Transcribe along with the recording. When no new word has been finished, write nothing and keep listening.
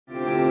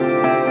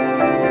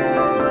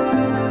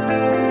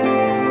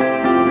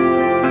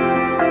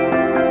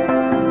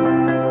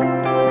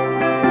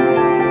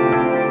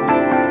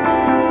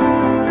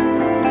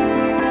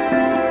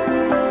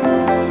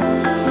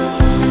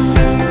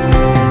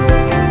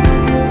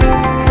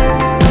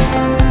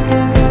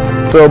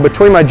So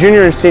between my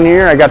junior and senior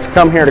year, I got to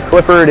come here to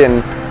Clifford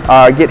and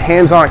get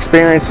hands-on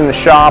experience in the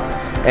shop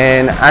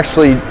and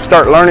actually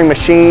start learning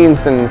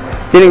machines and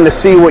getting to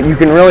see what you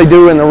can really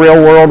do in the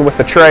real world with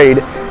the trade.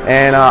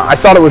 And I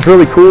thought it was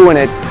really cool, and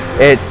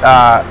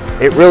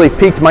it really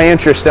piqued my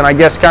interest. And I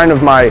guess kind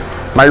of my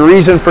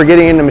reason for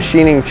getting into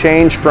machining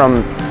changed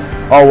from,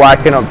 oh, I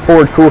can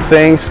afford cool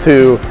things,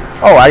 to,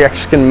 oh, I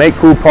actually can make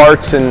cool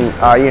parts, and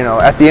you know,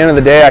 at the end of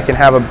the day, I can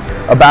have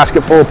a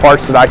basket full of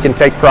parts that I can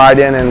take pride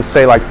in and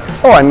say, like,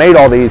 oh, I made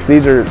all these.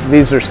 These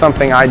are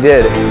something I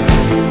did.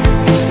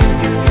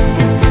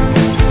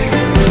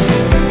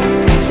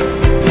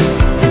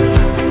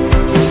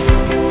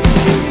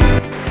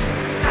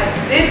 I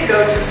did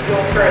go to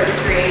school for a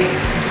degree.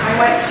 I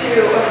went to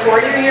a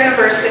 4-year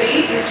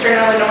university, Eastern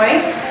Illinois,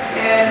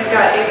 and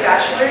got a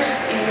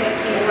bachelor's in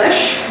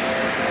English.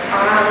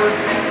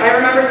 I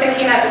remember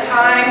thinking at the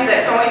time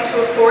that going to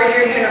a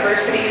 4-year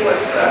university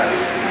was the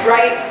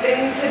right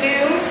thing to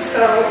do,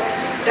 so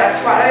that's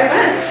why I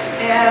went.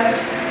 And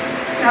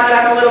now that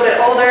I'm a little bit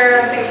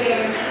older, I'm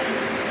thinking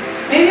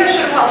maybe I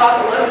should have held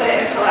off a little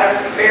bit until I was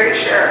very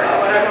sure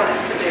about what I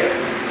wanted to do.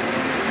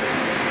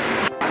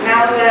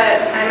 Now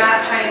that I'm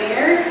at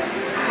Pioneer,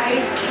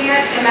 I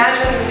can't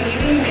imagine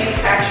leaving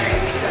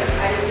manufacturing because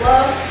I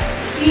love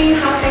seeing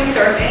how things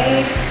are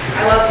made.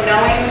 I love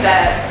knowing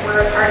that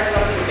we're a part of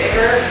something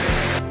bigger.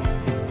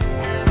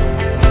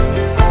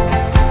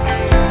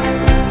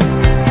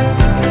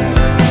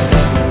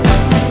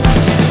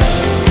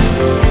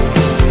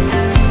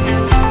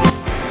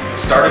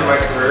 Started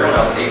my career when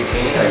I was 18,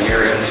 a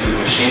year into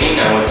machining.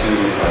 I went to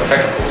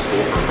technical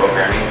school for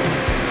programming,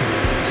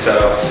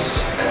 setups,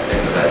 and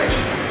things of that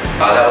nature.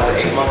 That was an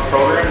 8-month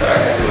program that I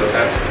had to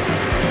attempt.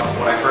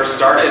 When I first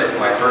started,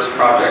 my first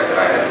project that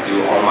I had to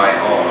do on my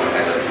own, I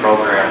had to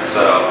program,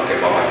 set up,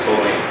 take all my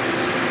tooling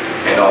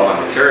and all my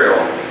material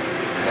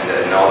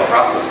and all the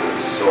processes.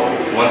 So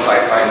once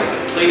I finally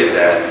completed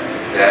that,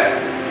 that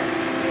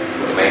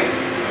was amazing.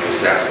 It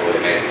was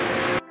absolutely amazing.